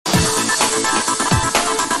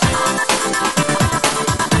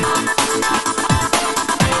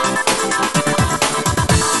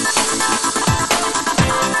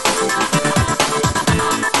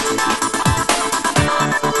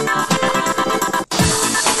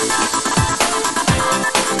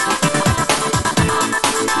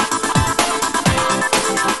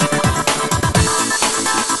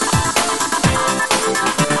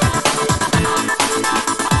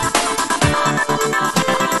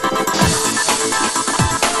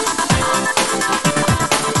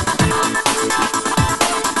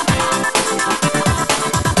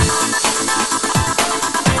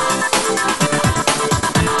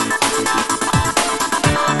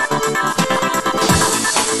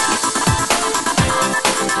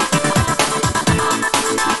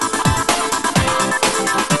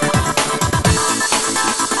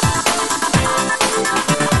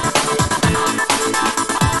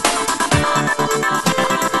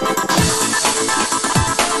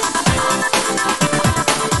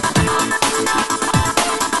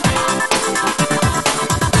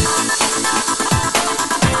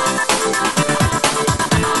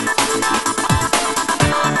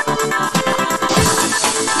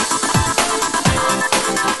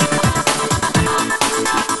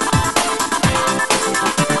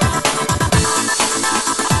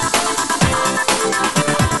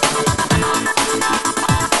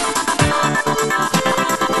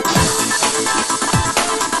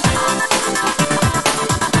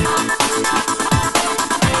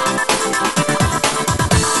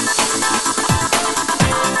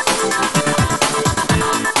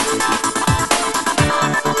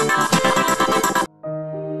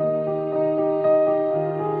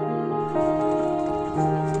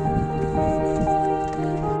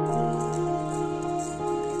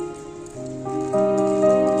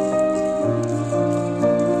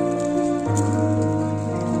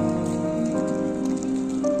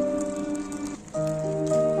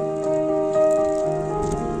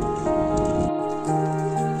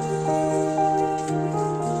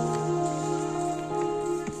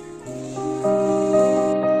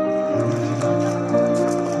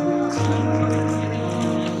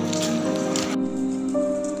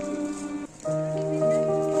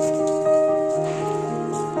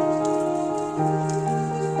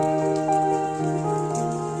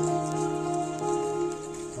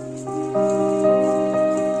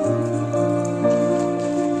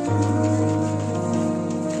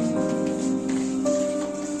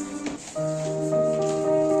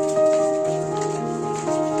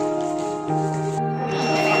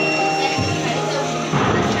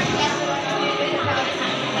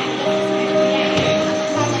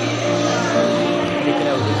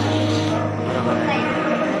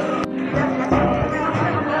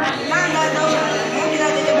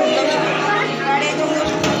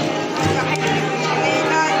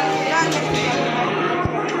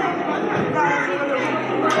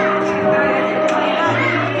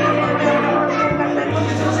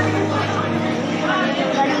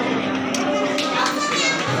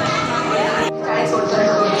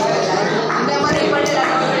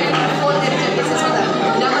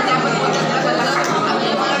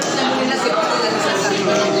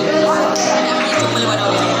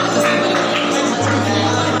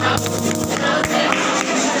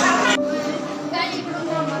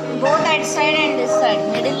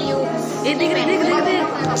Eh, tigre.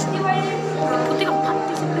 Puti ka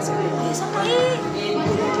pati sa place. Eh, sama eh.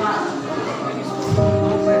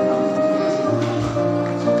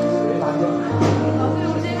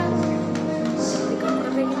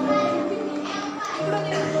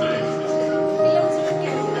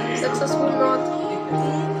 Successful growth.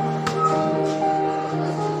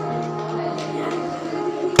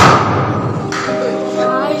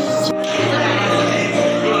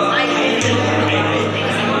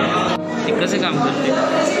 कसे काम करते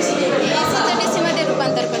CDC मध्ये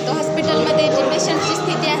रूपांतर करतो. हॉस्पिटलमध्ये जी पेशंटची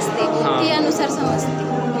स्थिती असते ती अनुसार समजते.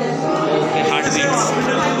 ओके हार्टबीट्स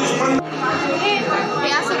हे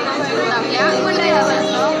असं करून आपल्या मंडळाचं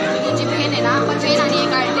जी पेन आहे ना पेन आणि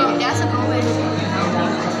एक आर्टरी ते असं करून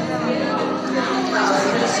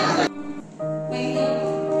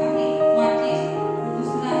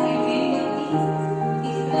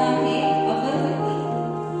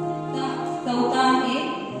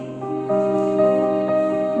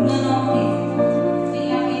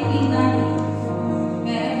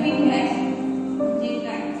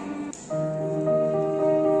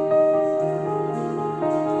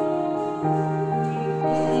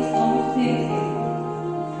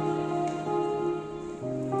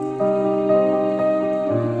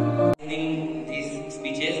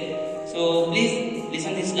So please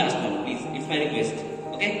listen this last one, please. It's my request.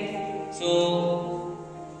 Okay. So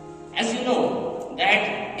as you know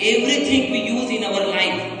that everything we use in our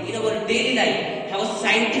life, in our daily life, have a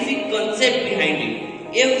scientific concept behind it.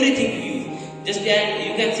 Everything we use. Just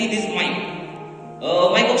you can see this mic.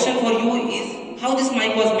 My question for you is how this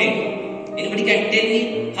mic was made. Anybody can tell me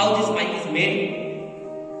how this mic is made?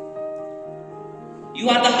 You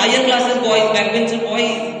are the higher classes boys, backbencher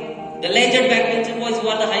boys. The legend backbencher boys who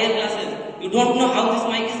are the higher classes. You don't know how this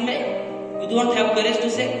mic is made? You don't have courage to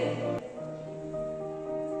say?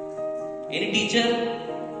 Any teacher?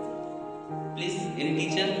 Please, any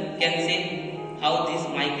teacher can say how this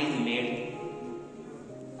mic is made?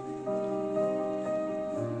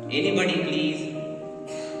 Anybody please?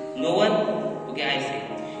 No one? Okay, I say.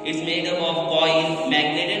 It's made up of coil,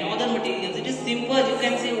 magnet and other materials. It is simple. You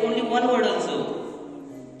can say only one word also.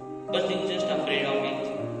 But you're just afraid of it.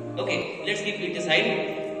 Okay, let's keep it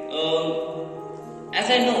aside. As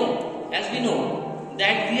we know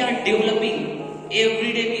that we are developing,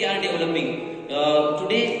 every day we are developing.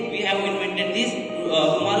 Today we have invented this,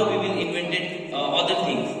 tomorrow we will invent other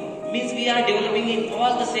things. Means we are developing in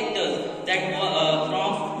all the sectors, that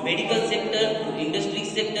from medical sector to industry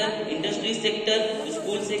sector to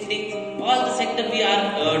school settings, all the sector we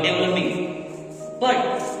are developing.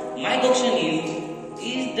 But my question is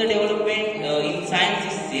the development in science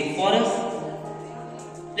is safe for us?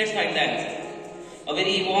 Let's find the answer. A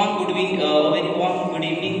very warm good evening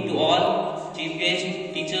to all chief guests,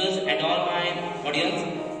 teachers and all my audience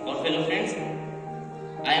or fellow friends.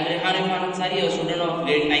 I am Rehan Ansari, a student of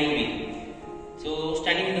grade 9B. So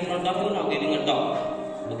standing in the front of you now giving a talk.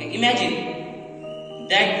 Okay, imagine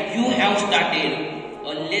that you have started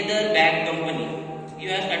a leather bag company. You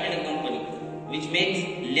have started a company which makes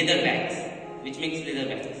leather bags. And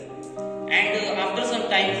after some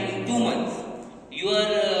time, in 2 months, your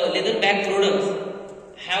leather bag products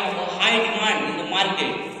have a high demand in the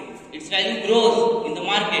market. Its value grows in the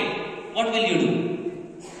market. What will you do?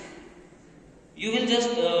 You will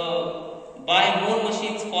just buy more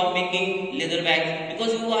machines for making leather bags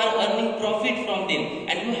because you are earning profit from them,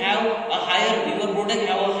 and you have your product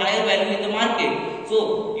have a higher value in the market.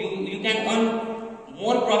 So you can earn